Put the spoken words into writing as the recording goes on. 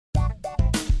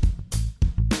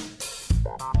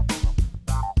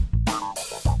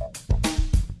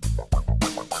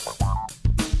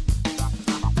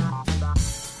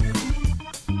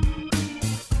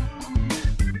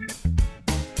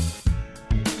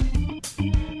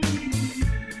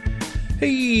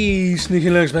Hey,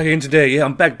 sneekylinux back in today. Yeah,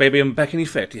 I'm back, baby. I'm back in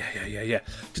effect. Yeah.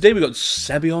 Today we've got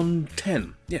Sabayon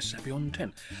 10. Yes, Sabayon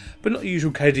 10. But not the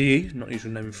usual KDE, not the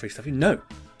usual naming free stuff. No.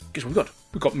 Guess what we've got?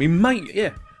 We've got me mate.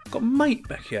 Yeah, I've got mate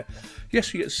back here.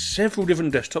 Yes, you get several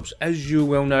different desktops, as you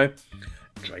well know.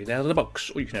 Straight out of the box.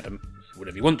 Or you can add them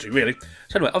whatever you want to, really.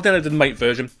 So anyway, I've downloaded the mate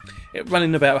version. It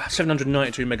running about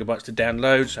 792 megabytes to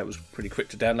download, so it was pretty quick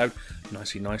to download.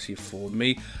 Nicey for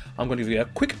me. I'm going to give you a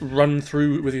quick run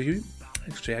through with you.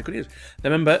 Let's see how good it is.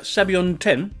 Now remember, Sabayon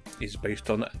 10 is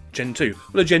based on Gentoo.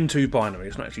 Well, a Gentoo binary.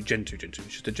 It's not actually Gentoo, it's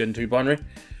just a Gentoo binary.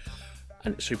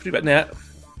 And it's super duper. Now,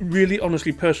 really,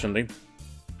 honestly, personally,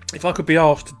 if I could be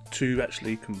asked to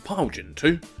actually compile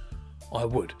Gentoo, I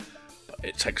would. But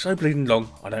it takes so bleeding long,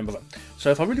 I don't bother. So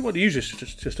if I really want to use this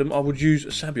system, I would use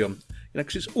Sabayon.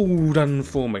 Because it's all done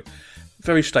for me.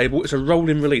 Very stable. It's a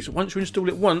rolling release. Once you install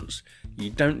it once, you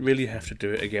don't really have to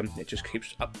do it again. It just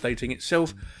keeps updating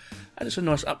itself. And it's a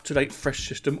nice, up-to-date, fresh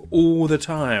system all the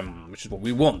time, which is what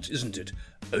we want, isn't it?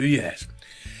 Oh, yes.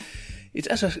 It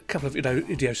has a couple of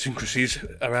idiosyncrasies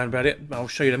around about it. I'll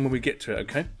show you them when we get to it,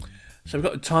 okay? So we've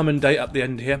got the time and date up the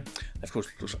end here. Of course,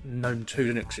 it looks like known to,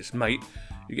 doesn't it? Because it's mate.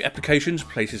 You get applications,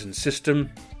 places, and system.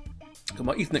 Got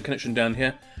my Ethernet connection down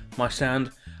here, my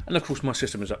sound, and of course my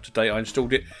system is up to date. I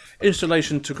installed it.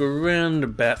 Installation took around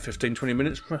about 15-20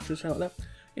 minutes, roughly something like that.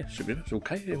 Yeah, should be. It's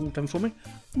okay. It's all done for me.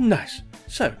 Nice.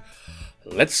 So,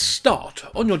 let's start.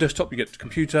 On your desktop, you get the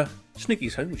computer, Sneaky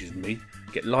Zone, which is me.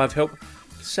 You get live help,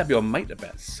 Sabayon mate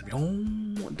about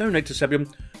Sabayon, donate to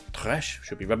Sabayon, trash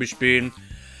should be rubbish bin,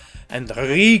 and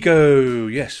rigo.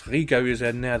 Yes, rigo is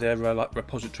now their like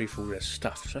repository for all their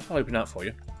stuff. So if I open that for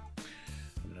you,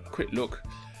 I'm gonna have a quick look,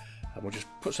 and we'll just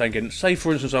put something in. Say,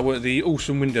 for instance, I want the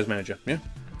awesome Windows Manager. Yeah.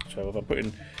 So if I put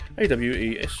in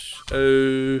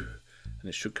AWESO. And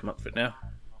it should come up with it now.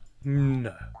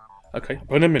 No. Okay,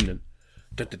 put them in then.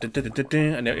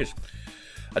 And there it is.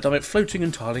 I done it floating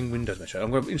and tiling Windows Manager. I'm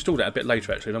going to install that a bit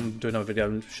later actually, and I'm doing another video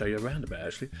and show you around about it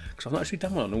actually. Because I've not actually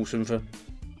done one on Awesome for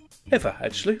ever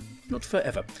actually. Not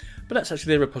forever. But that's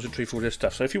actually their repository for all their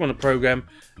stuff. So if you want a program,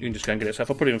 you can just go and get it. So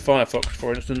if I put it in Firefox,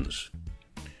 for instance.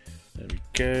 There we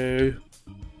go.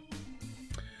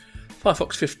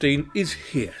 Firefox 15 is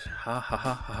here.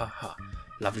 Ha.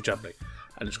 Lovely jubbly.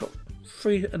 And it's got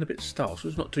 3 and a bit stars, so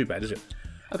it's not too bad, is it?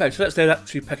 Okay, so that's their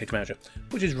actually package manager,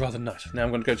 which is rather nice. Now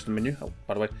I'm going to go to the menu. Oh,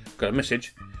 by the way, got a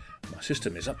message. My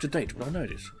system is up to date. Well, I know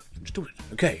it is. Installed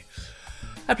it. Okay.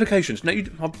 Applications. Now,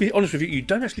 I'll be honest with you, you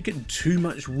don't actually get too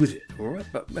much with it, alright?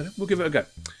 But we'll give it a go.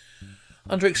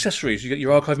 Under accessories, you get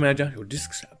your archive manager, your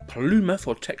disks, Pluma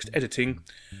for text editing,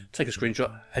 take a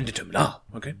screenshot, and determine.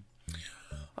 Okay.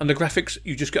 Under graphics,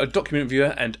 you just get a document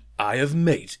viewer and Eye of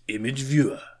Mate image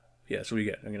viewer. Yeah, that's all you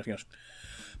get, nothing else.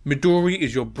 Midori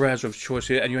is your browser of choice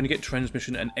here, and you only get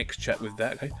transmission and XChat with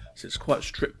that, okay? So it's quite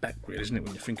stripped back, really, isn't it,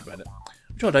 when you think about it?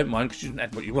 Which I don't mind, because you can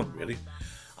add what you want, really.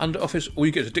 Under Office, all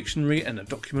you get is a dictionary and a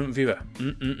document viewer.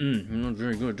 Not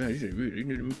very good, you really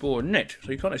need a more net.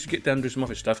 So you can't actually get down and do some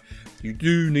Office stuff. You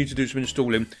do need to do some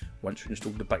installing once you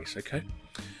install the base, okay?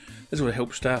 There's all the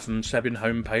help stuff and Sabayon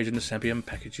homepage and the Sabayon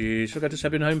packages. Shall I go to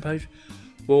Sabayon homepage?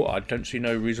 Well, I don't see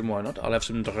no reason why not. I'll have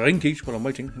some drinkies while I'm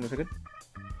waiting. Hang on a second.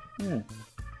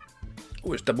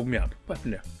 Oh, it's doubled me up. What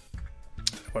happened there?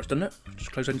 Well, it's done that.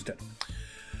 Just close that instead.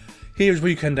 Here is where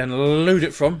you can download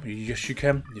it from. Yes, you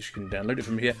can. Yes, you can download it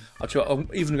from here. I'll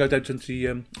even go down to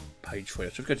the page for you.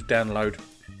 So if you go to download,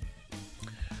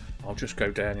 I'll just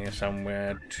go down here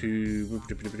somewhere to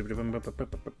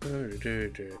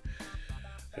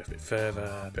a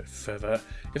bit further.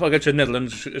 If I go to the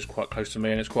Netherlands, it's quite close to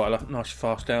me and it's quite a nice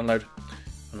fast download.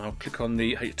 And I'll click on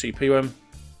the HTTP one.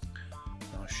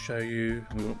 I'll show you.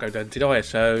 We won't go down to the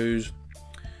ISOs.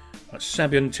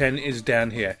 Sabayon 10 is down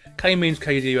here. K means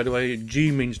KD, by the way.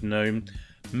 G means gnome.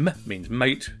 M means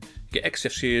mate. You get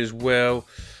XFC as well.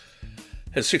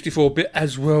 Has 64-bit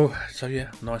as well. So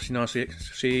yeah, nicely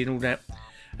XFC and all that.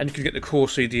 And you can get the core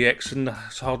CDX and the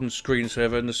hardened screen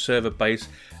server and the server base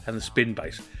and the spin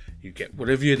base. You get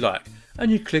whatever you like.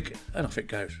 And you click and off it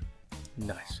goes.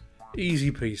 Nice. Easy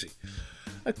peasy.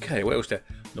 Okay, what else there?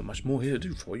 Not much more here to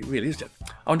do for you, really, is there?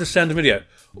 Under sound and video.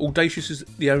 Audacious is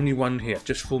the only one here,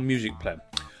 just for music player.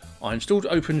 I installed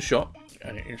OpenShot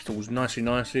and it installs nicely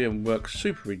and works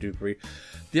supery dupery.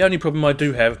 The only problem I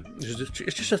do have is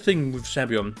it's just a thing with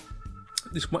Sabayon.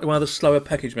 This is one of the slower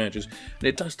package managers, and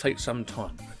it does take some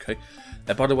time, okay?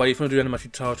 Now, by the way, if you want to do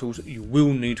animated titles, you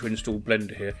will need to install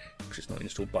Blender here, because it's not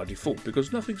installed by default,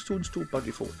 because nothing's still installed by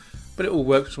default. But it all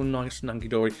works, it's all nice and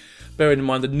hunky-dory. Bearing in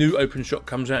mind, the new OpenShot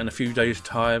comes out in a few days'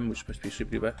 time, which is supposed to be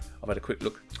super duper. I've had a quick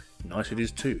look. Nice it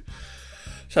is too.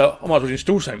 So, I might as well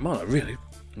install something, might I, really?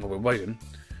 while we're waiting.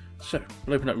 So,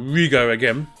 we'll open up Rigo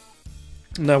again.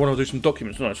 Now I want to do some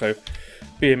documents, don't I? So,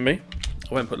 being me,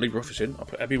 I won't put LibreOffice in, I'll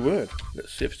put Abbey Word.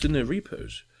 Let's see if it's in the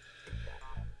repos.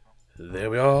 There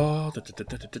we are.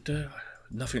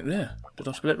 Nothing there. Did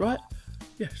I spell it right?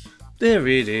 Yes. There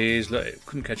it is. Look, it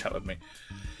couldn't catch up with me.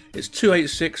 It's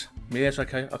 286. Yes,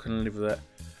 okay, I can live with that.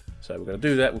 So we're going to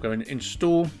do that. We're going to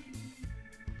install.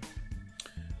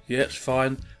 Yeah, it's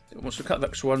fine. It wants to cut the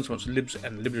extra ones. It wants libs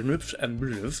and libs and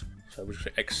liv. So we'll just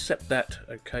accept that.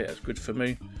 Okay, that's good for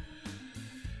me.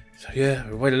 So yeah,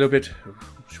 we'll wait a little bit.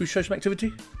 Should we show some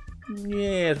activity?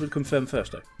 Yeah, we'll confirm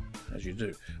first though, as you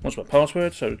do. Wants my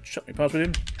password, so chuck my password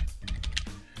in.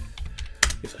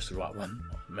 If that's the right one,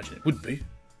 I imagine it would be.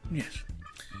 Yes.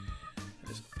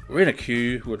 We're in a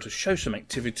queue. We want to show some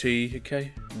activity.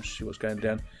 Okay, let's see what's going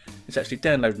down. It's actually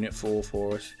downloading it for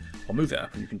us. I'll move it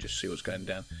up and you can just see what's going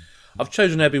down. I've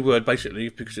chosen Abbey Word basically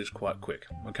because it's quite quick.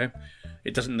 Okay,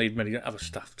 it doesn't need many other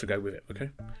stuff to go with it. Okay,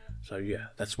 so yeah,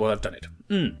 that's why I've done it.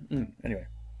 Anyway,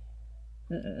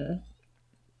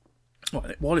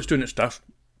 right, while it's doing its stuff,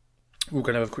 we're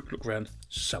going to have a quick look around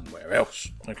somewhere else.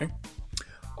 Okay.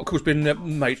 Of course, being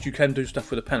mates, you can do stuff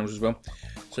with the panels as well.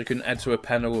 So you can add to a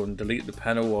panel and delete the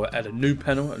panel, or add a new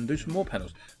panel and do some more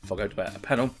panels. If I go to about a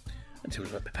panel, until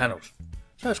it's about the panels.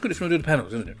 So that's good if you want to do the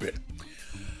panels, isn't it, really?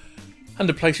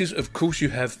 Under places, of course, you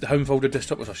have the home folder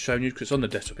desktop, as I've shown you, because it's on the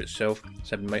desktop itself.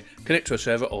 7 connect to a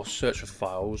server or search for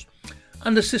files.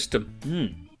 Under system,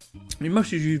 I mean,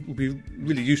 most of you will be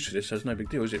really used to this, so it's no big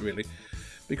deal, is it really?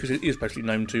 Because it is basically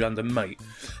known to under mate.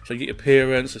 So you get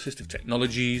appearance, assistive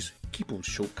technologies, keyboard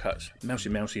shortcuts,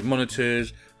 mousey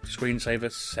monitors, screensaver,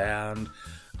 sound.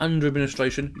 Under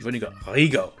administration, you've only got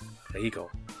rigo.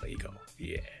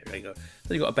 Yeah, rigo.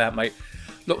 Then you've got about mate,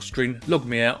 lock screen, log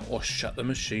me out, or shut the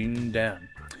machine down.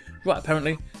 Right,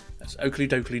 apparently that's oakley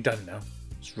dokley done now.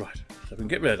 That's right. So we can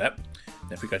get rid of that.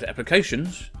 Then if we go to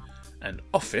applications and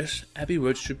office, Abbey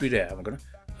Word should be there. I'm going to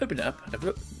open it up and have a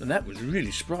look. And that was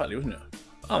really sprightly, wasn't it?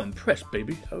 I'm impressed,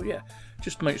 baby. Oh yeah.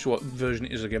 Just to make sure what version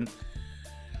it is again.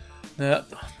 Now,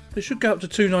 they should go up to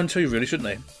 292 really, shouldn't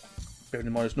they? Bearing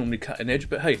in mind it's normally cutting edge,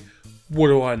 but hey, what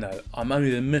do I know? I'm only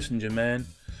the messenger, man.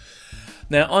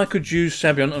 Now, I could use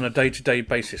Sabayon on a day-to-day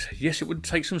basis. Yes, it would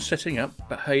take some setting up,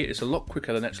 but hey, it's a lot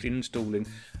quicker than actually installing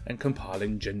and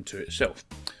compiling Gentoo itself.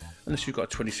 Unless you've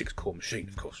got a 26-core machine,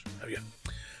 of course. Oh yeah.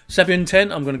 Sabayon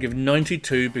 10, I'm going to give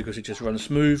 92 because it just runs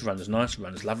smooth, runs nice,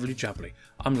 runs lovely jubbly.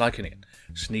 I'm liking it.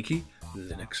 Sneaky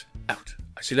Linux out.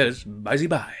 I see you later.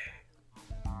 Bye-bye.